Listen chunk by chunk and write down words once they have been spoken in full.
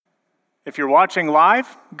If you're watching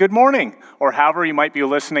live, good morning, or however you might be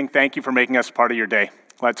listening, thank you for making us part of your day.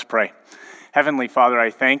 Let's pray. Heavenly Father,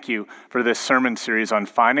 I thank you for this sermon series on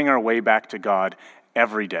finding our way back to God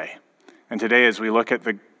every day. And today, as we look at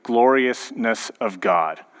the gloriousness of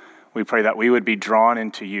God, we pray that we would be drawn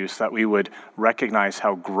into you, so that we would recognize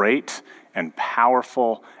how great and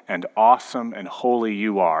powerful and awesome and holy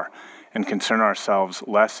you are, and concern ourselves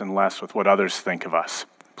less and less with what others think of us.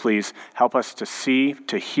 Please help us to see,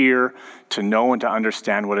 to hear, to know, and to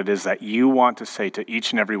understand what it is that you want to say to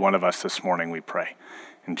each and every one of us this morning, we pray.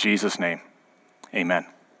 In Jesus' name, amen.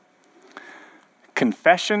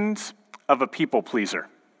 Confessions of a people pleaser.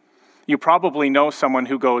 You probably know someone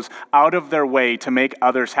who goes out of their way to make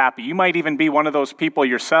others happy. You might even be one of those people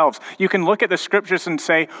yourselves. You can look at the scriptures and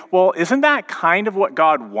say, well, isn't that kind of what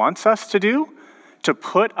God wants us to do? To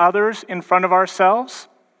put others in front of ourselves?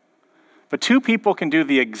 But two people can do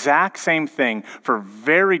the exact same thing for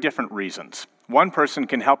very different reasons. One person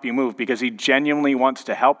can help you move because he genuinely wants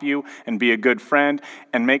to help you and be a good friend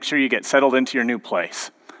and make sure you get settled into your new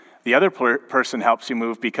place. The other person helps you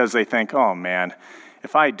move because they think, oh man,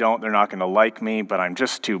 if I don't, they're not going to like me, but I'm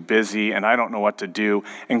just too busy and I don't know what to do,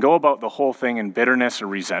 and go about the whole thing in bitterness or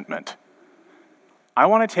resentment. I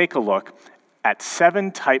want to take a look at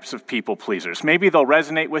 7 types of people pleasers. Maybe they'll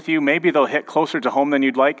resonate with you, maybe they'll hit closer to home than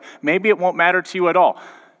you'd like, maybe it won't matter to you at all,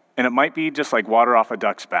 and it might be just like water off a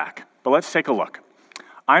duck's back. But let's take a look.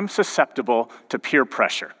 I'm susceptible to peer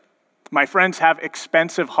pressure. My friends have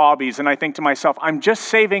expensive hobbies, and I think to myself, I'm just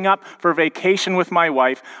saving up for vacation with my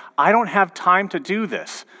wife. I don't have time to do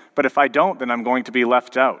this, but if I don't, then I'm going to be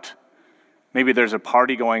left out. Maybe there's a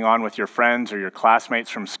party going on with your friends or your classmates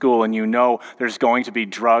from school, and you know there's going to be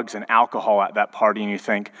drugs and alcohol at that party, and you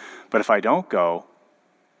think, but if I don't go,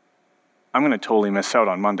 I'm going to totally miss out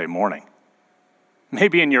on Monday morning.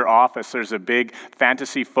 Maybe in your office there's a big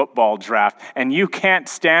fantasy football draft, and you can't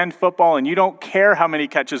stand football, and you don't care how many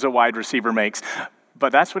catches a wide receiver makes,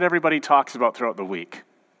 but that's what everybody talks about throughout the week.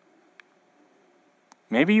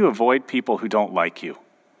 Maybe you avoid people who don't like you.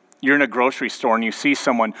 You're in a grocery store and you see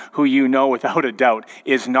someone who you know without a doubt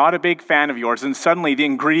is not a big fan of yours, and suddenly the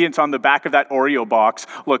ingredients on the back of that Oreo box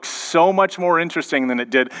look so much more interesting than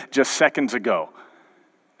it did just seconds ago.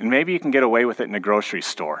 And maybe you can get away with it in a grocery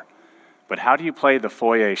store. But how do you play the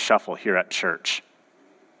foyer shuffle here at church?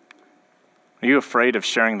 Are you afraid of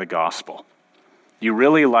sharing the gospel? You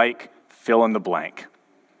really like fill in the blank.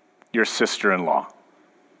 Your sister-in-law,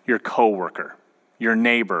 your coworker, your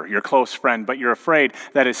neighbor, your close friend, but you're afraid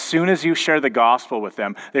that as soon as you share the gospel with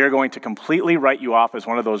them, they're going to completely write you off as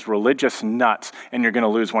one of those religious nuts, and you're going to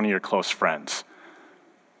lose one of your close friends.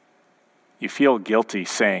 You feel guilty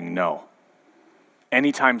saying no.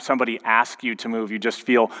 Anytime somebody asks you to move, you just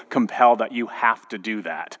feel compelled that you have to do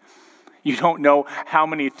that. You don't know how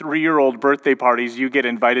many 3-year-old birthday parties you get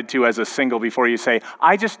invited to as a single before you say,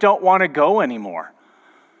 I just don't want to go anymore.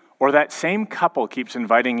 Or that same couple keeps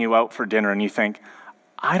inviting you out for dinner and you think,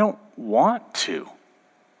 I don't want to.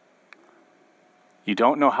 You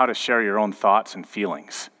don't know how to share your own thoughts and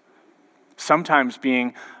feelings. Sometimes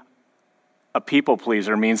being a people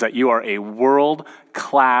pleaser means that you are a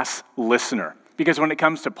world-class listener. Because when it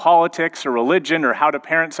comes to politics or religion or how to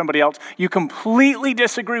parent somebody else, you completely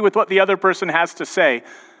disagree with what the other person has to say,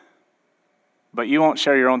 but you won't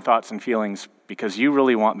share your own thoughts and feelings because you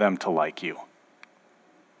really want them to like you.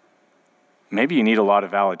 Maybe you need a lot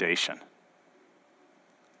of validation.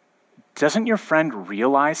 Doesn't your friend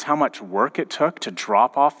realize how much work it took to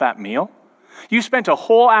drop off that meal? You spent a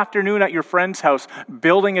whole afternoon at your friend's house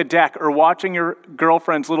building a deck or watching your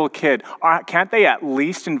girlfriend's little kid. Can't they at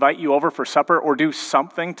least invite you over for supper or do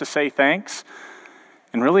something to say thanks?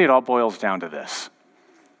 And really it all boils down to this.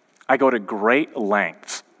 I go to great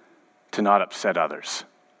lengths to not upset others.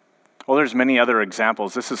 Well, there's many other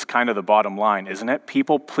examples. This is kind of the bottom line, isn't it?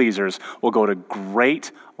 People pleasers will go to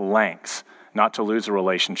great lengths not to lose a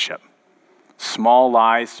relationship. Small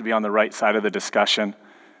lies to be on the right side of the discussion.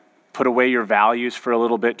 Put away your values for a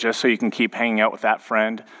little bit just so you can keep hanging out with that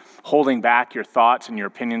friend. Holding back your thoughts and your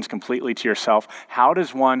opinions completely to yourself. How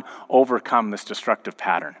does one overcome this destructive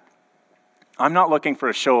pattern? I'm not looking for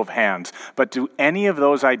a show of hands, but do any of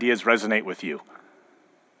those ideas resonate with you?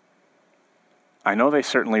 I know they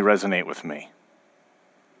certainly resonate with me.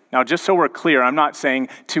 Now, just so we're clear, I'm not saying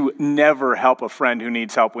to never help a friend who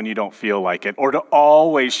needs help when you don't feel like it, or to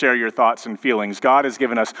always share your thoughts and feelings. God has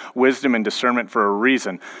given us wisdom and discernment for a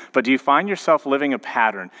reason. But do you find yourself living a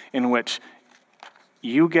pattern in which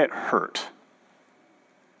you get hurt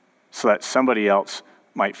so that somebody else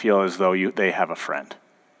might feel as though they have a friend?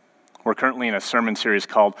 We're currently in a sermon series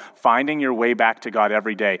called Finding Your Way Back to God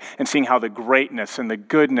Every Day, and seeing how the greatness and the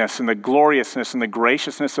goodness and the gloriousness and the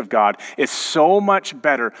graciousness of God is so much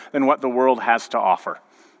better than what the world has to offer.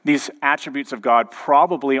 These attributes of God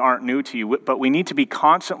probably aren't new to you, but we need to be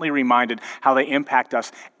constantly reminded how they impact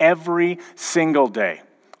us every single day.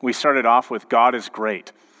 We started off with God is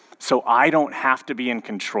great, so I don't have to be in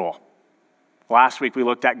control. Last week we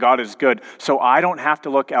looked at God is good, so I don't have to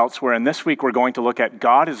look elsewhere. And this week we're going to look at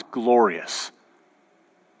God is glorious,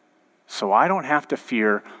 so I don't have to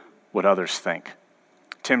fear what others think.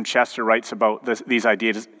 Tim Chester writes about these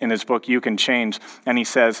ideas in his book, You Can Change, and he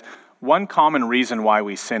says, one common reason why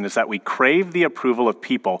we sin is that we crave the approval of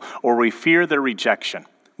people or we fear their rejection.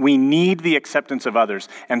 We need the acceptance of others,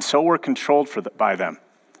 and so we're controlled by them.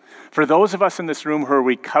 For those of us in this room who are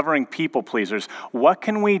recovering people pleasers, what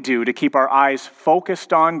can we do to keep our eyes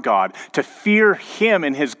focused on God, to fear Him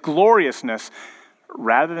in His gloriousness,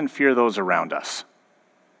 rather than fear those around us?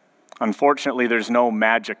 Unfortunately, there's no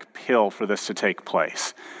magic pill for this to take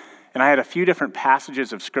place. And I had a few different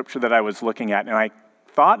passages of Scripture that I was looking at, and I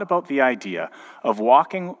thought about the idea of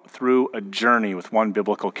walking through a journey with one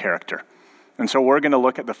biblical character. And so we're going to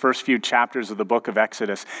look at the first few chapters of the book of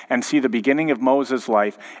Exodus and see the beginning of Moses'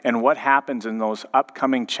 life and what happens in those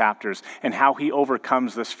upcoming chapters and how he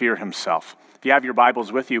overcomes this fear himself. If you have your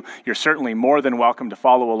Bibles with you, you're certainly more than welcome to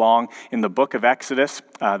follow along in the book of Exodus.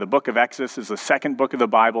 The book of Exodus is the second book of the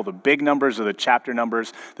Bible. The big numbers are the chapter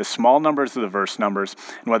numbers, the small numbers are the verse numbers.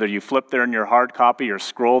 And whether you flip there in your hard copy or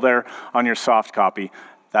scroll there on your soft copy,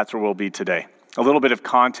 that's where we'll be today. A little bit of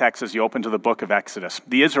context as you open to the book of Exodus.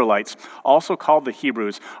 The Israelites, also called the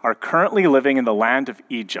Hebrews, are currently living in the land of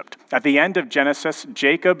Egypt. At the end of Genesis,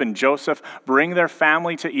 Jacob and Joseph bring their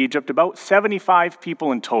family to Egypt, about 75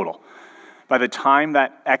 people in total. By the time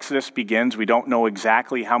that Exodus begins, we don't know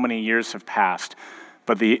exactly how many years have passed,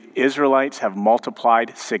 but the Israelites have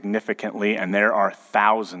multiplied significantly, and there are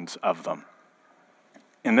thousands of them.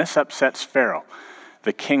 And this upsets Pharaoh,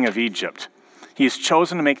 the king of Egypt. He has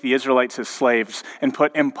chosen to make the Israelites his slaves and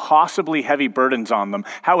put impossibly heavy burdens on them.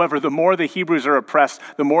 However, the more the Hebrews are oppressed,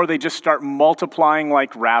 the more they just start multiplying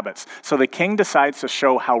like rabbits. So the king decides to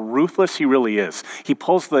show how ruthless he really is. He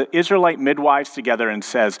pulls the Israelite midwives together and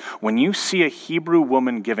says, when you see a Hebrew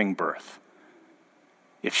woman giving birth,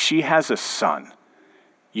 if she has a son,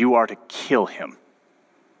 you are to kill him.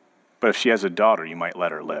 But if she has a daughter, you might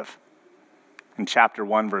let her live. In chapter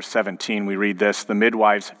 1, verse 17, we read this, the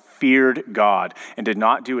midwives feared God and did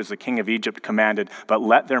not do as the king of Egypt commanded, but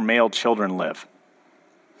let their male children live.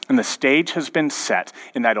 And the stage has been set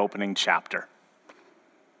in that opening chapter.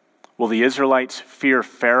 Will the Israelites fear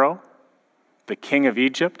Pharaoh, the king of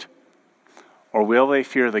Egypt, or will they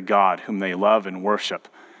fear the God whom they love and worship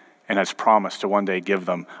and has promised to one day give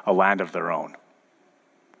them a land of their own?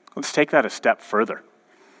 Let's take that a step further.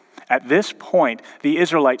 At this point, the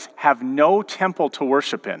Israelites have no temple to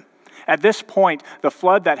worship in. At this point, the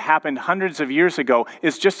flood that happened hundreds of years ago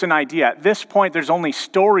is just an idea. At this point, there's only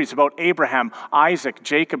stories about Abraham, Isaac,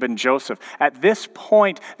 Jacob, and Joseph. At this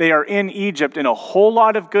point, they are in Egypt, and a whole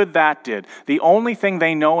lot of good that did. The only thing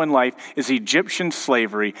they know in life is Egyptian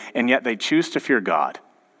slavery, and yet they choose to fear God.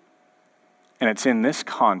 And it's in this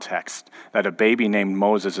context that a baby named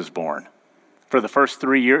Moses is born. For the first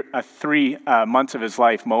 3 months of his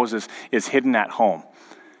life, Moses is hidden at home.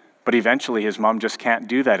 But eventually his mom just can't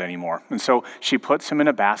do that anymore. And so she puts him in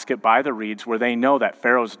a basket by the reeds where they know that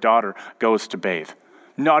Pharaoh's daughter goes to bathe.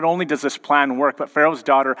 Not only does this plan work, but Pharaoh's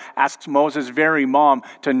daughter asks Moses' very mom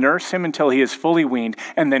to nurse him until he is fully weaned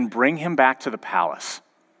and then bring him back to the palace.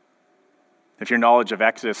 If your knowledge of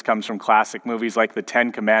Exodus comes from classic movies like The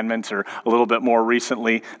Ten Commandments or a little bit more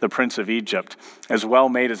recently, The Prince of Egypt, as well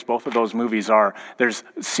made as both of those movies are, there's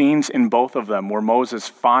scenes in both of them where Moses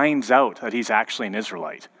finds out that he's actually an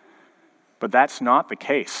Israelite. But that's not the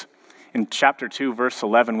case. In chapter 2, verse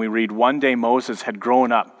 11, we read, one day Moses had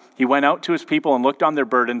grown up. He went out to his people and looked on their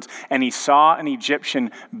burdens, and he saw an Egyptian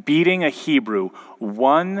beating a Hebrew,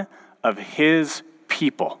 one of his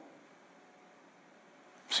people.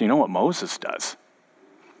 So you know what Moses does?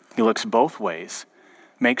 He looks both ways,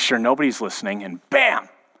 makes sure nobody's listening, and bam!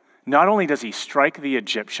 Not only does he strike the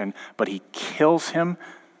Egyptian, but he kills him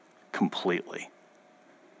completely.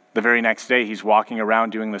 The very next day, he's walking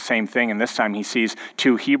around doing the same thing, and this time he sees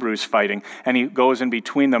two Hebrews fighting, and he goes in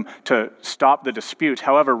between them to stop the dispute.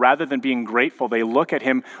 However, rather than being grateful, they look at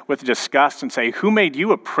him with disgust and say, who made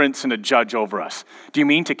you a prince and a judge over us? Do you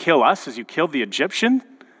mean to kill us as you killed the Egyptian?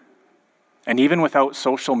 And even without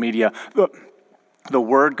social media, the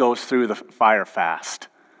word goes through the fire fast.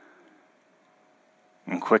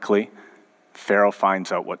 And quickly, Pharaoh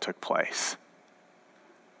finds out what took place.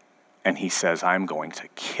 and he says, I'm going to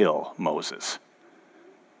kill Moses.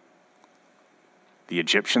 The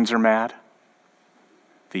Egyptians are mad.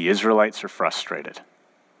 The Israelites are frustrated.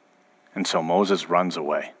 And so Moses runs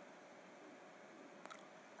away.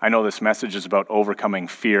 I know this message is about overcoming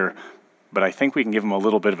fear, but I think we can give them a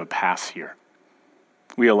little bit of a pass here.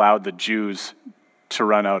 We allowed the Jews to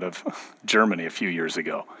run out of Germany a few years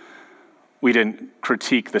ago. We didn't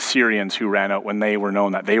critique the Syrians who ran out when they were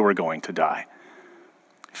known that they were going to die.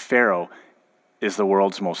 Pharaoh is the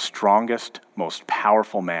world's most strongest, most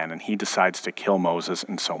powerful man, and he decides to kill Moses,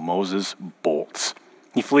 and so Moses bolts.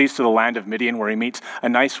 He flees to the land of Midian where he meets a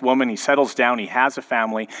nice woman. He settles down. He has a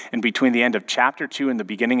family. And between the end of chapter 2 and the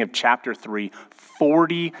beginning of chapter 3,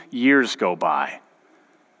 40 years go by.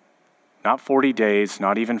 Not 40 days,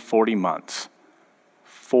 not even 40 months.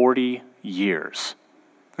 40 years.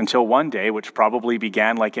 Until one day, which probably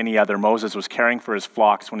began like any other, Moses was caring for his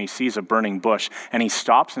flocks when he sees a burning bush, and he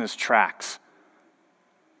stops in his tracks.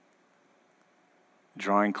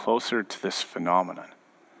 Drawing closer to this phenomenon,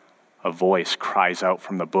 a voice cries out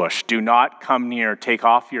from the bush, "Do not come near. Take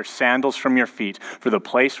off your sandals from your feet, for the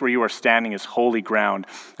place where you are standing is holy ground."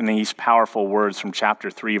 And these powerful words from chapter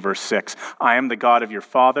 3, verse 6, "I am the God of your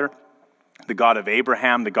father, the God of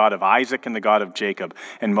Abraham, the God of Isaac, and the God of Jacob."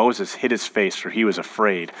 And Moses hid his face, for he was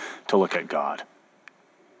afraid to look at God.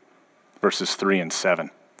 Verses 3 and 7.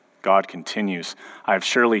 God continues, "I have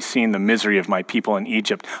surely seen the misery of my people in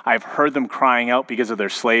Egypt. I have heard them crying out because of their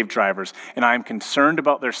slave drivers, and I am concerned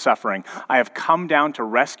about their suffering. I have come down to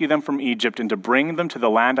rescue them from Egypt and to bring them to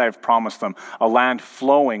the land I have promised them, a land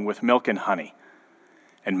flowing with milk and honey."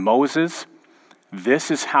 And Moses,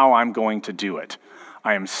 this is how I'm going to do it.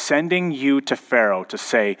 I am sending you to Pharaoh to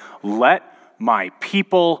say, "Let my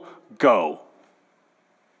people go."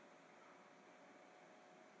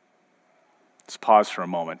 Let's pause for a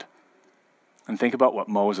moment and think about what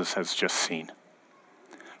Moses has just seen.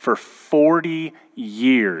 For 40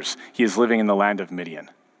 years, he is living in the land of Midian.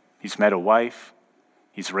 He's met a wife.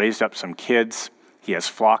 He's raised up some kids. He has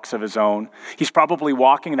flocks of his own. He's probably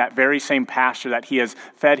walking that very same pasture that he has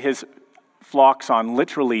fed his flocks on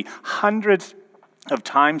literally hundreds of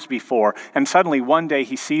times before. And suddenly one day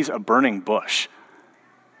he sees a burning bush.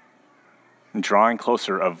 And drawing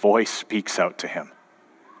closer, a voice speaks out to him.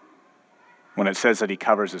 When it says that he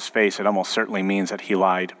covers his face, it almost certainly means that he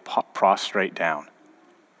lied prostrate down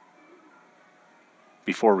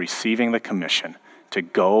before receiving the commission to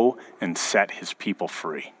go and set his people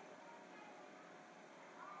free.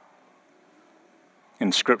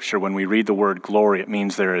 In Scripture, when we read the word glory, it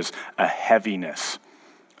means there is a heaviness,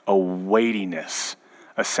 a weightiness,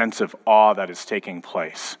 a sense of awe that is taking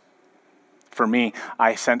place. For me,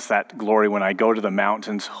 I sense that glory when I go to the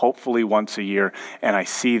mountains, hopefully once a year, and I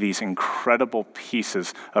see these incredible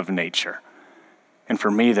pieces of nature. And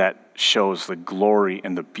for me, that shows the glory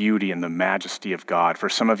and the beauty and the majesty of God. For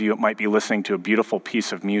some of you, it might be listening to a beautiful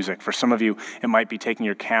piece of music. For some of you, it might be taking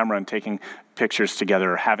your camera and taking pictures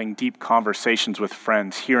together, or having deep conversations with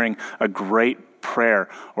friends, hearing a great prayer,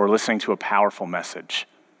 or listening to a powerful message.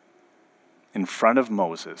 In front of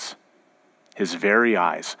Moses, his very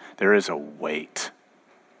eyes, there is a weight,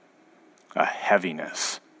 a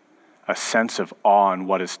heaviness, a sense of awe in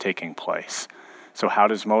what is taking place. So how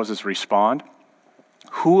does Moses respond?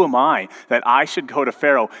 "Who am I that I should go to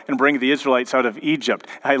Pharaoh and bring the Israelites out of Egypt?"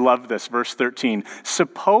 I love this, verse 13.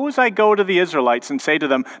 "Suppose I go to the Israelites and say to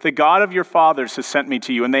them, 'The God of your fathers has sent me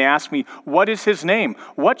to you,' and they ask me, 'What is his name?'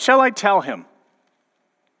 What shall I tell him?"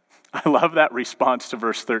 I love that response to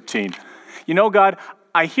verse 13. You know, God,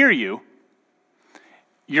 I hear you.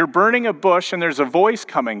 You're burning a bush and there's a voice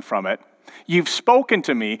coming from it. You've spoken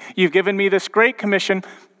to me. You've given me this great commission.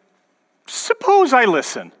 Suppose I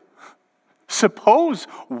listen. Suppose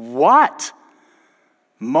what?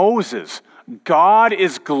 Moses, God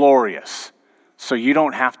is glorious, so you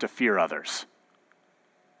don't have to fear others.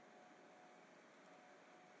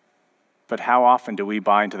 But how often do we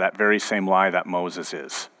buy into that very same lie that Moses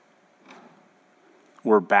is?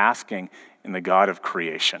 We're basking in the God of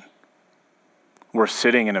creation. We're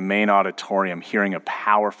sitting in a main auditorium hearing a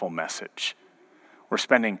powerful message. We're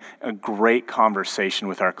spending a great conversation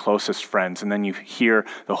with our closest friends, and then you hear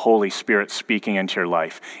the Holy Spirit speaking into your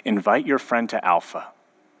life. Invite your friend to Alpha.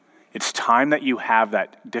 It's time that you have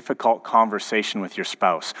that difficult conversation with your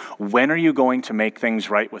spouse. When are you going to make things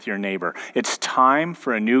right with your neighbor? It's time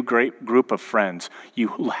for a new great group of friends. You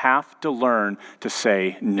have to learn to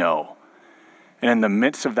say no. And in the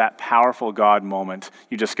midst of that powerful God moment,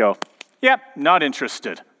 you just go, "Yep, not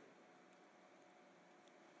interested."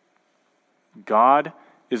 God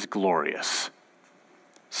is glorious,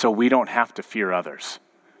 so we don't have to fear others.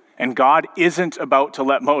 And God isn't about to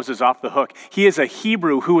let Moses off the hook. He is a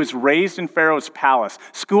Hebrew who was raised in Pharaoh's palace,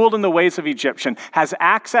 schooled in the ways of Egyptian, has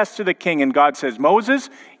access to the king, and God says, Moses,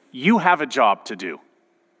 you have a job to do.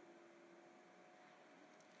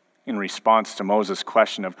 In response to Moses'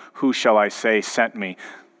 question of, who shall I say sent me?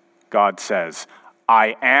 God says,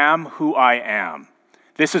 I am who I am.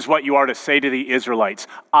 This is what you are to say to the Israelites.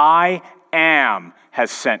 I am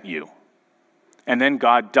has sent you. And then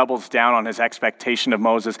God doubles down on his expectation of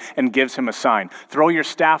Moses and gives him a sign. Throw your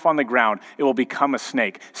staff on the ground. It will become a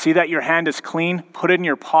snake. See that your hand is clean? Put it in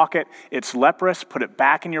your pocket. It's leprous. Put it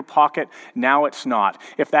back in your pocket. Now it's not.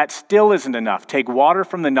 If that still isn't enough, take water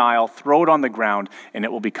from the Nile, throw it on the ground, and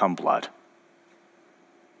it will become blood.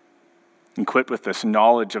 Equipped with this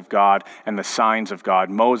knowledge of God and the signs of God,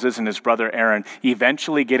 Moses and his brother Aaron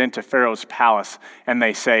eventually get into Pharaoh's palace, and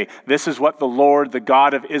they say, this is what the Lord, the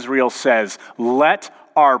God of Israel, says, let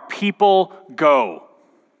our people go.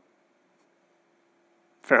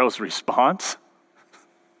 Pharaoh's response,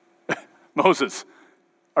 Moses,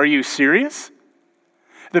 are you serious?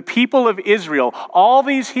 The people of Israel, all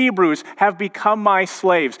these Hebrews have become my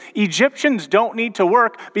slaves. Egyptians don't need to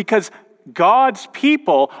work because God's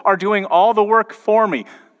people are doing all the work for me.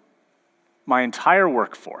 My entire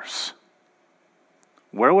workforce.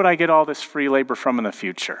 Where would I get all this free labor from in the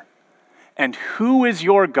future? And who is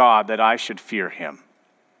your God that I should fear him?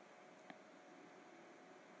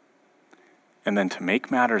 And then to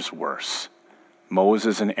make matters worse,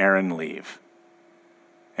 Moses and Aaron leave.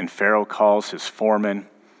 And Pharaoh calls his foremen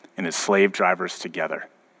and his slave drivers together.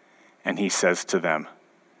 And he says to them,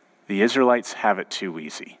 the Israelites have it too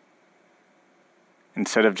easy.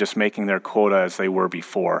 Instead of just making their quota as they were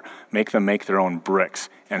before, make them make their own bricks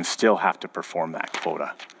and still have to perform that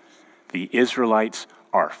quota. The Israelites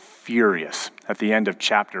are furious. At the end of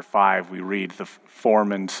chapter 5, we read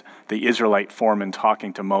the Israelite foreman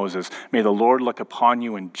talking to Moses, may the Lord look upon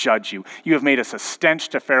you and judge you. You have made us a stench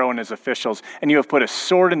to Pharaoh and his officials, and you have put a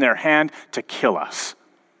sword in their hand to kill us.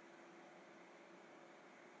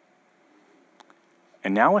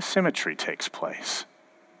 And now a symmetry takes place.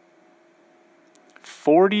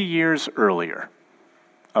 40 years earlier,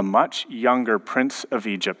 a much younger prince of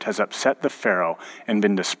Egypt has upset the Pharaoh and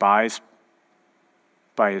been despised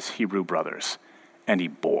by his Hebrew brothers, and he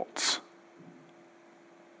bolts.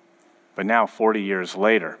 But now, 40 years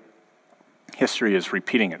later, history is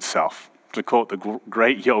repeating itself. To quote the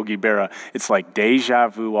great Yogi Berra, it's like deja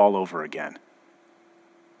vu all over again.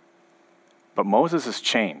 But Moses has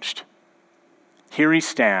changed. Here he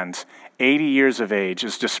stands, 80 years of age,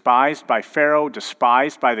 is despised by Pharaoh,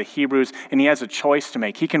 despised by the Hebrews, and he has a choice to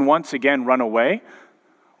make. He can once again run away,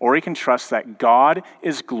 or he can trust that God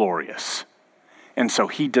is glorious, and so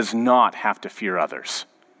he does not have to fear others.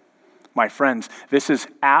 My friends, this is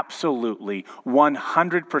absolutely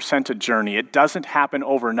 100% a journey. It doesn't happen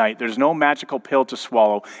overnight. There's no magical pill to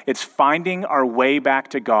swallow. It's finding our way back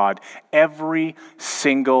to God every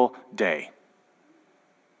single day.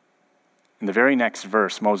 In the very next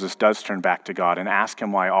verse, Moses does turn back to God and ask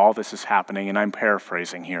him why all this is happening, and I'm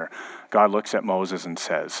paraphrasing here. God looks at Moses and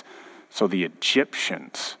says, so the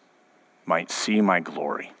Egyptians might see my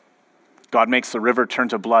glory. God makes the river turn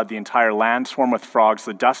to blood, the entire land swarm with frogs,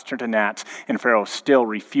 the dust turn to gnats, and Pharaoh still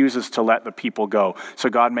refuses to let the people go. So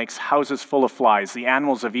God makes houses full of flies, the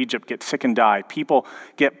animals of Egypt get sick and die, people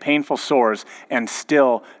get painful sores, and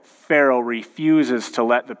still Pharaoh refuses to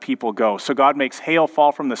let the people go. So God makes hail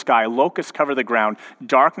fall from the sky, locusts cover the ground,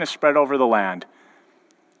 darkness spread over the land,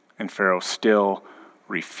 and Pharaoh still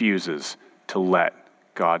refuses to let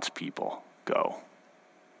God's people go.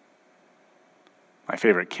 My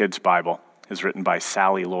favorite kids' Bible is written by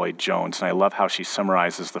Sally Lloyd Jones, and I love how she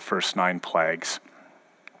summarizes the first 9 plagues.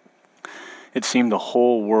 It seemed the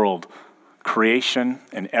whole world, creation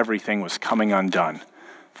and everything was coming undone,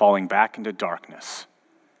 falling back into darkness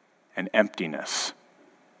and emptiness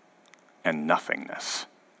and nothingness.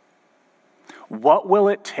 What will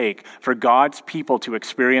it take for God's people to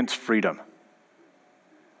experience freedom?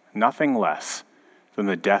 Nothing less than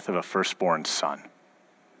the death of a firstborn son.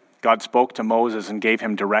 God spoke to Moses and gave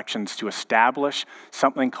him directions to establish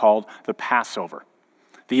something called the Passover.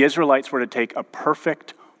 The Israelites were to take a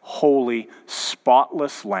perfect, holy,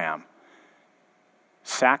 spotless lamb,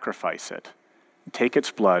 sacrifice it, take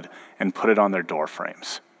its blood, and put it on their door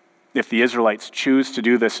frames. If the Israelites choose to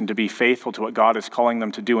do this and to be faithful to what God is calling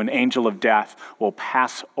them to do, an angel of death will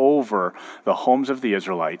pass over the homes of the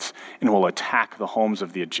Israelites and will attack the homes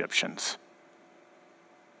of the Egyptians.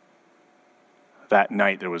 That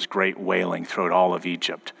night there was great wailing throughout all of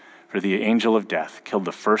Egypt, for the angel of death killed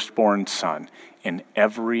the firstborn son in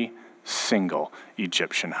every single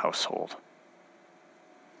Egyptian household.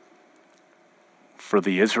 For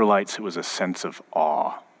the Israelites, it was a sense of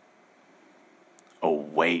awe, a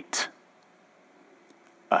weight,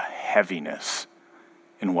 a heaviness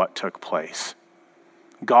in what took place.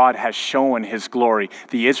 God has shown his glory.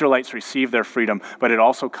 The Israelites received their freedom, but it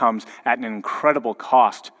also comes at an incredible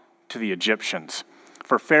cost to the Egyptians.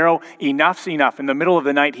 For Pharaoh, enough's enough. In the middle of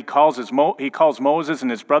the night, he calls Moses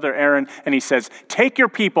and his brother Aaron, and he says, take your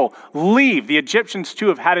people, leave. The Egyptians too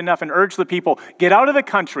have had enough, and urge the people, get out of the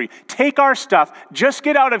country, take our stuff, just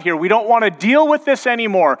get out of here. We don't want to deal with this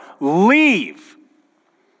anymore. Leave.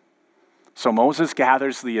 So Moses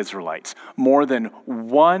gathers the Israelites, more than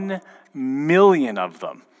 1 million of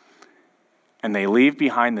them, and they leave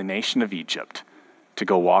behind the nation of Egypt to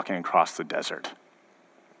go walking across the desert.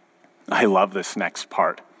 I love this next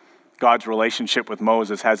part. God's relationship with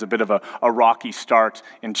Moses has a bit of a rocky start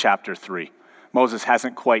in chapter 3. Moses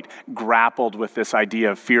hasn't quite grappled with this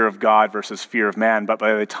idea of fear of God versus fear of man, but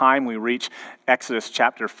by the time we reach Exodus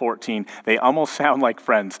chapter 14, they almost sound like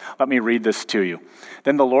friends. Let me read this to you.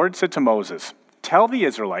 Then the Lord said to Moses, tell the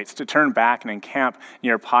Israelites to turn back and encamp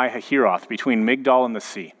near Pi-hahiroth between Migdol and the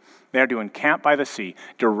sea. They are to encamp by the sea,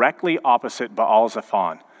 directly opposite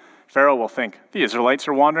Baal-zephon. Pharaoh will think, the Israelites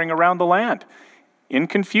are wandering around the land in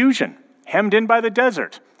confusion, hemmed in by the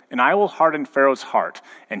desert, and I will harden Pharaoh's heart,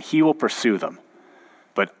 and he will pursue them.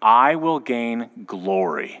 But I will gain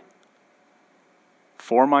glory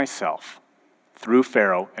for myself through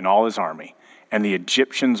Pharaoh and all his army, and the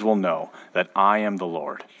Egyptians will know that I am the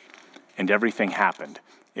Lord. And everything happened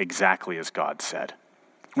exactly as God said.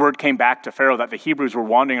 Word came back to Pharaoh that the Hebrews were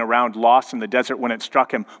wandering around lost in the desert when it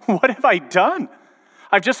struck him. What have I done?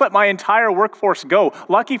 I've just let my entire workforce go.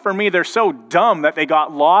 Lucky for me, they're so dumb that they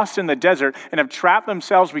got lost in the desert and have trapped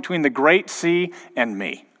themselves between the great sea and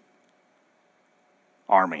me.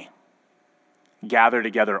 Army, gather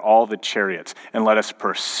together all the chariots and let us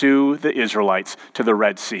pursue the Israelites to the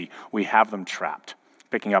Red Sea. We have them trapped.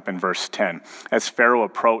 Picking up in verse 10. As Pharaoh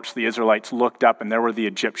approached, the Israelites looked up and there were the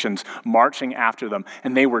Egyptians marching after them,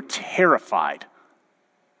 and they were terrified.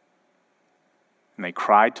 And they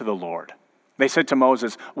cried to the Lord. They said to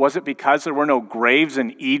Moses, was it because there were no graves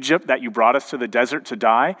in Egypt that you brought us to the desert to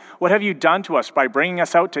die? What have you done to us by bringing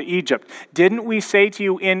us out to Egypt? Didn't we say to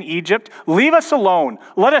you in Egypt, leave us alone,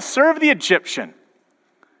 let us serve the Egyptian?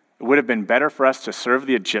 It would have been better for us to serve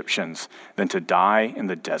the Egyptians than to die in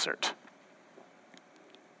the desert.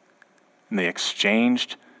 And they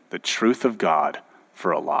exchanged the truth of God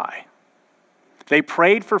for a lie. They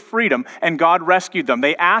prayed for freedom, and God rescued them.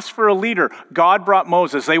 They asked for a leader. God brought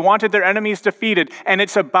Moses. They wanted their enemies defeated, and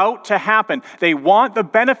it's about to happen. They want the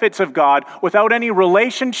benefits of God without any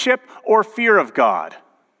relationship or fear of God.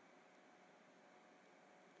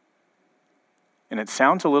 And it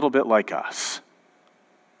sounds a little bit like us.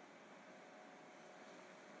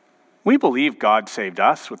 We believe God saved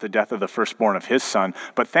us with the death of the firstborn of his son,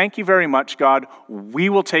 but thank you very much, God. We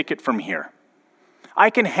will take it from here. I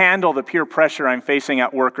can handle the peer pressure I'm facing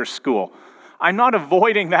at work or school. I'm not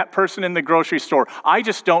avoiding that person in the grocery store. I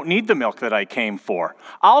just don't need the milk that I came for.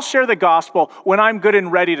 I'll share the gospel when I'm good and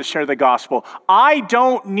ready to share the gospel. I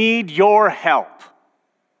don't need your help.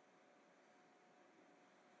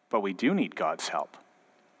 But we do need God's help.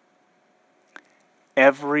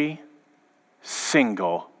 Every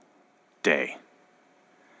single day.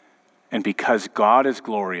 And because God is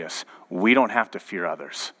glorious, we don't have to fear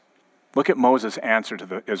others. Look at Moses' answer to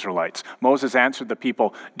the Israelites. Moses answered the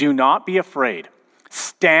people, do not be afraid.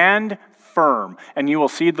 Stand firm, and you will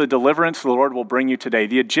see the deliverance the Lord will bring you today.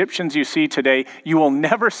 The Egyptians you see today, you will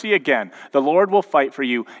never see again. The Lord will fight for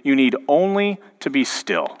you. You need only to be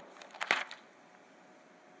still.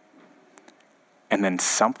 And then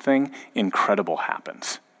something incredible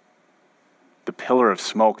happens. The pillar of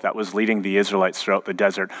smoke that was leading the Israelites throughout the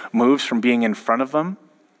desert moves from being in front of them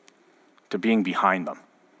to being behind them.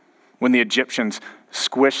 When the Egyptians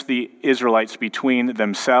squish the Israelites between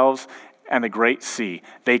themselves and the great sea,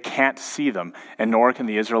 they can't see them, and nor can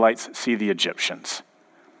the Israelites see the Egyptians.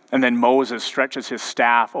 And then Moses stretches his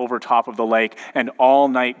staff over top of the lake, and all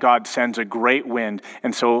night God sends a great wind.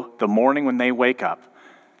 And so the morning when they wake up,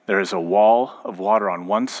 there is a wall of water on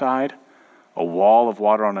one side, a wall of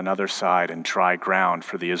water on another side, and dry ground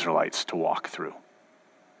for the Israelites to walk through.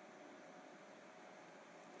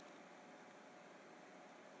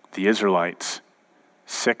 The Israelites,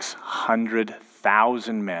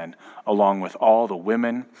 600,000 men, along with all the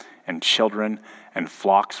women and children and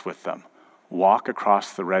flocks with them, walk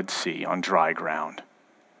across the Red Sea on dry ground.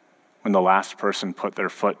 When the last person put their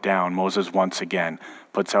foot down, Moses once again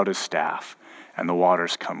puts out his staff, and the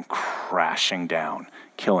waters come crashing down,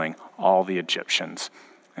 killing all the Egyptians.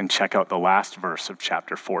 And check out the last verse of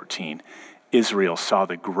chapter 14. Israel saw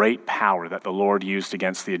the great power that the Lord used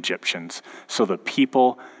against the Egyptians. So the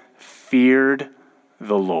people feared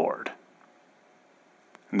the Lord.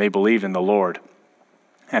 And they believed in the Lord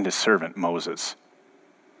and his servant Moses.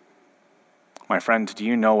 My friends, do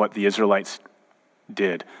you know what the Israelites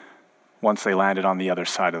did once they landed on the other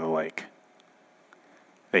side of the lake?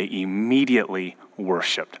 They immediately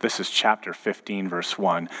worshiped. This is chapter 15, verse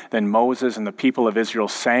 1. Then Moses and the people of Israel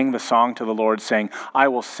sang the song to the Lord, saying, I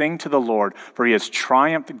will sing to the Lord, for he has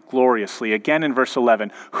triumphed gloriously. Again in verse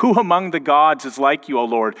 11, who among the gods is like you, O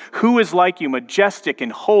Lord? Who is like you, majestic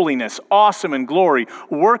in holiness, awesome in glory,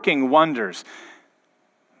 working wonders?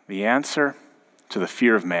 The answer to the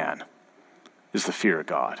fear of man is the fear of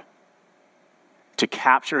God. To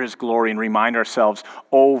capture his glory and remind ourselves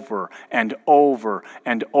over and over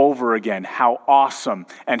and over again how awesome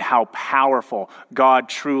and how powerful God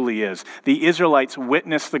truly is. The Israelites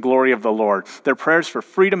witnessed the glory of the Lord. Their prayers for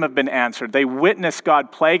freedom have been answered. They witnessed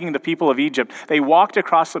God plaguing the people of Egypt. They walked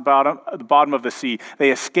across the bottom of the sea.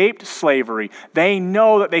 They escaped slavery. They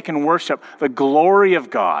know that they can worship the glory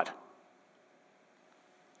of God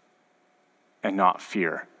and not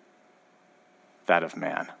fear that of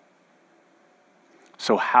man.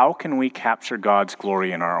 So how can we capture God's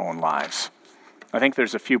glory in our own lives? I think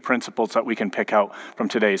there's a few principles that we can pick out from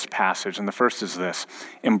today's passage. And the first is this: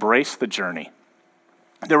 embrace the journey.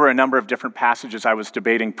 There were a number of different passages I was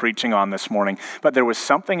debating preaching on this morning, but there was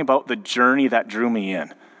something about the journey that drew me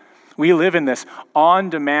in. We live in this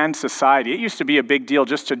on-demand society. It used to be a big deal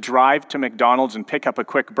just to drive to McDonald's and pick up a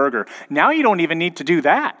quick burger. Now you don't even need to do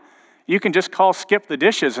that. You can just call Skip the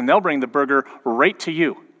Dishes and they'll bring the burger right to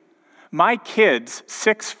you. My kids,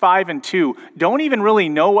 6, 5, and 2, don't even really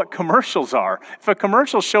know what commercials are. If a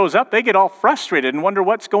commercial shows up, they get all frustrated and wonder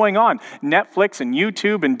what's going on. Netflix and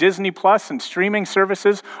YouTube and Disney Plus and streaming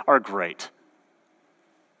services are great.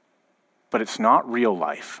 But it's not real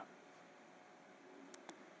life.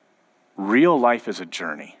 Real life is a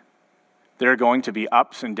journey. There are going to be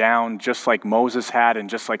ups and downs just like Moses had and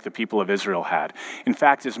just like the people of Israel had. In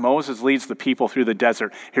fact, as Moses leads the people through the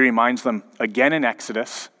desert, he reminds them again in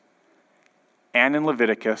Exodus, and in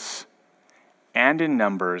Leviticus, and in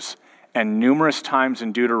Numbers, and numerous times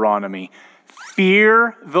in Deuteronomy,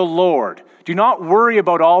 fear the Lord. Do not worry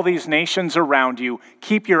about all these nations around you.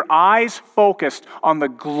 Keep your eyes focused on the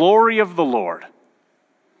glory of the Lord.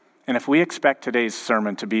 And if we expect today's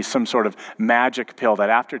sermon to be some sort of magic pill that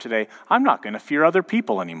after today, I'm not going to fear other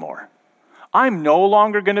people anymore. I'm no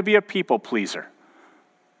longer going to be a people pleaser.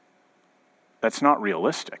 That's not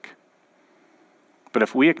realistic. But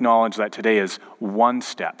if we acknowledge that today is one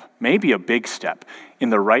step, maybe a big step, in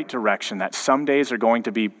the right direction, that some days are going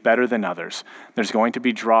to be better than others, there's going to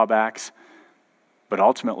be drawbacks, but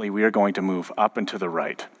ultimately we are going to move up and to the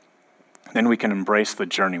right, then we can embrace the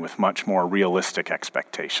journey with much more realistic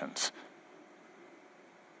expectations.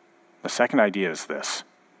 The second idea is this: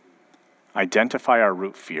 identify our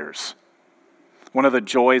root fears. One of the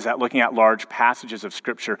joys at looking at large passages of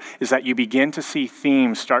Scripture is that you begin to see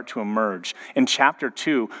themes start to emerge. In chapter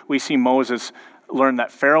 2, we see Moses learn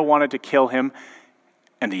that Pharaoh wanted to kill him,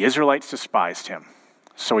 and the Israelites despised him,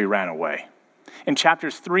 so he ran away. In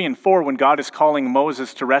chapters 3 and 4, when God is calling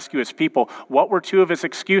Moses to rescue his people, what were two of his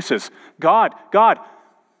excuses? God,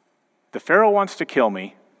 the Pharaoh wants to kill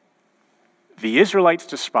me. The Israelites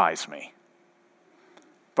despise me.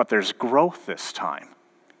 But there's growth this time.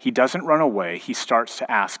 He doesn't run away. He starts to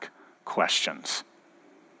ask questions.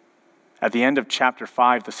 At the end of chapter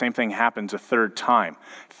 5, the same thing happens a third time.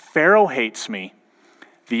 Pharaoh hates me.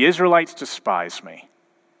 The Israelites despise me.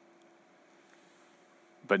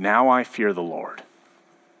 But now I fear the Lord.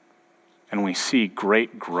 And we see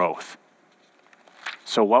great growth.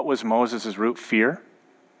 So what was Moses' root fear?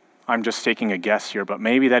 I'm just taking a guess here, but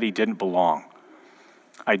maybe that he didn't belong.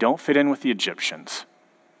 I don't fit in with the Egyptians.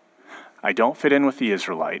 I don't fit in with the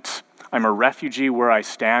Israelites. I'm a refugee where I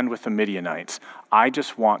stand with the Midianites. I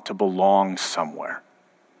just want to belong somewhere.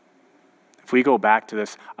 If we go back to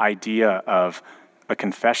this idea of a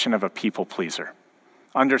confession of a people pleaser,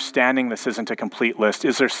 understanding this isn't a complete list,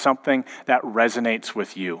 is there something that resonates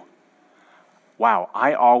with you? Wow,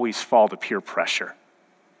 I always fall to peer pressure.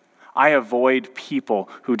 I avoid people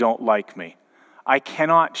who don't like me. I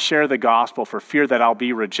cannot share the gospel for fear that I'll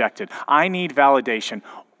be rejected. I need validation.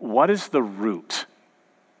 What is the root?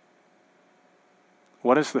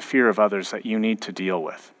 What is the fear of others that you need to deal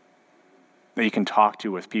with? That you can talk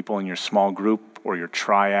to with people in your small group or your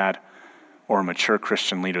triad or a mature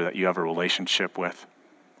Christian leader that you have a relationship with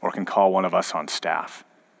or can call one of us on staff.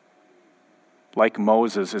 Like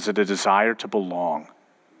Moses, is it a desire to belong?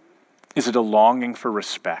 Is it a longing for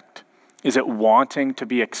respect? Is it wanting to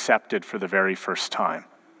be accepted for the very first time?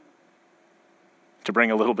 To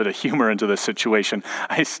bring a little bit of humor into this situation,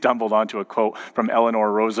 I stumbled onto a quote from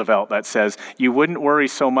Eleanor Roosevelt that says, "You wouldn't worry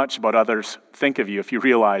so much about others think of you if you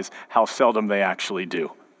realize how seldom they actually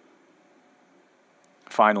do."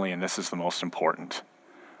 Finally, and this is the most important,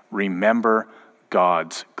 remember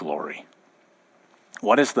God's glory.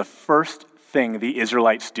 What is the first thing the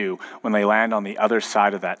Israelites do when they land on the other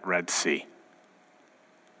side of that Red Sea?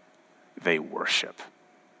 They worship.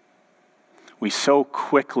 We so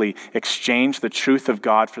quickly exchange the truth of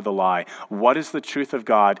God for the lie. What is the truth of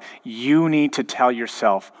God? You need to tell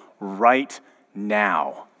yourself right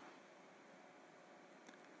now.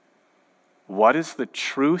 What is the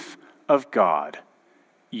truth of God?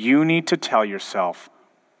 You need to tell yourself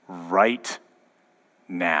right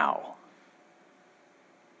now.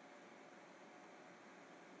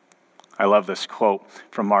 I love this quote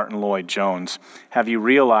from Martin Lloyd-Jones. Have you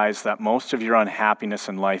realized that most of your unhappiness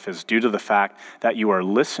in life is due to the fact that you are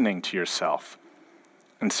listening to yourself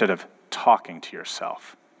instead of talking to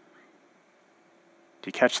yourself? Do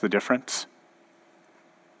you catch the difference?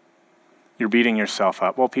 You're beating yourself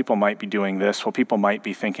up. Well, people might be doing this. Well, people might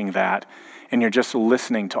be thinking that. And you're just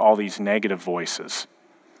listening to all these negative voices.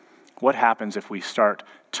 What happens if we start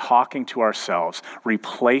talking to ourselves,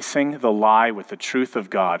 replacing the lie with the truth of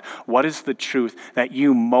God? What is the truth that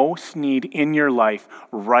you most need in your life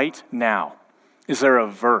right now? Is there a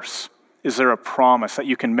verse? Is there a promise that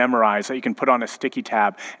you can memorize, that you can put on a sticky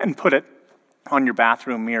tab and put it on your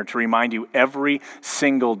bathroom mirror to remind you every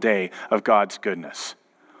single day of God's goodness?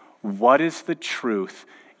 What is the truth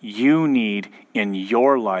you need in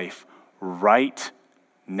your life right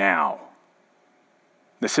now?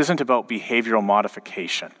 This isn't about behavioral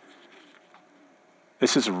modification.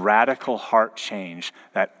 This is radical heart change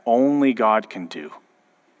that only God can do.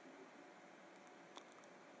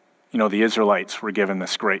 You know, the Israelites were given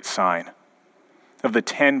this great sign. Of the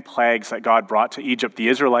 10 plagues that God brought to Egypt, the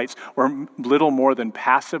Israelites were little more than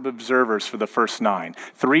passive observers for the first 9.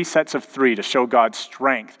 3 sets of 3 to show God's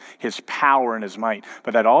strength, his power, and his might.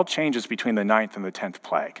 But that all changes between the 9th and the 10th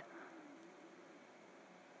plague.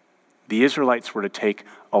 The Israelites were to take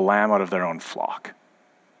a lamb out of their own flock,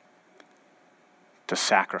 to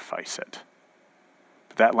sacrifice it.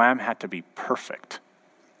 But that lamb had to be perfect,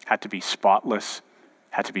 had to be spotless,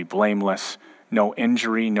 had to be blameless, no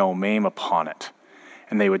injury, no maim upon it.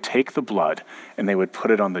 And they would take the blood and they would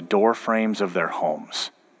put it on the door frames of their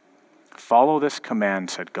homes. Follow this command,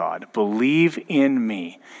 said God. Believe in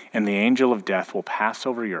me, and the angel of death will pass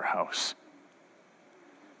over your house.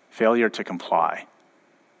 Failure to comply,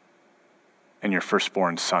 and your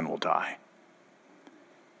firstborn son will die.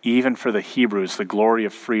 Even for the Hebrews, the glory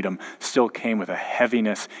of freedom still came with a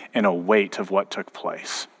heaviness and a weight of what took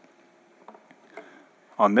place.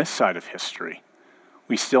 On this side of history,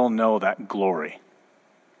 we still know that glory,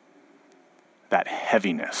 that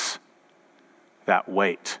heaviness, that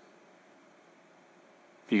weight.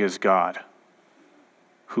 Because God,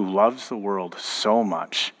 who loves the world so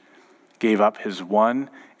much, gave up his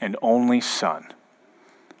one and only Son,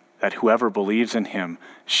 that whoever believes in him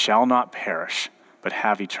shall not perish, but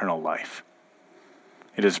have eternal life.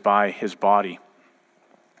 It is by his body,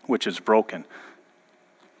 which is broken,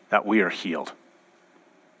 that we are healed,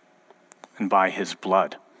 and by his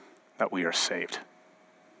blood that we are saved.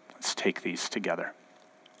 Let's take these together.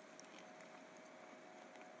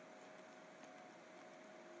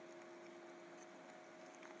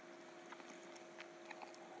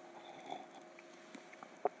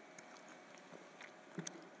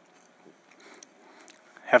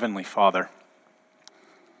 Heavenly Father,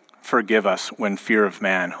 forgive us when fear of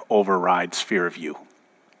man overrides fear of you.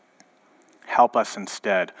 Help us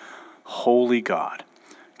instead, holy God,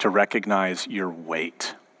 to recognize your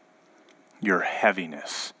weight, your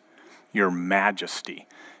heaviness, your majesty,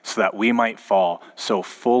 so that we might fall so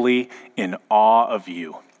fully in awe of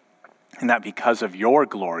you. And that because of your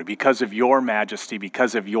glory, because of your majesty,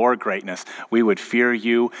 because of your greatness, we would fear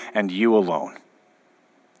you and you alone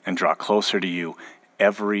and draw closer to you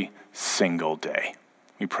every single day.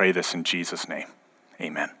 We pray this in Jesus' name.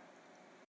 Amen.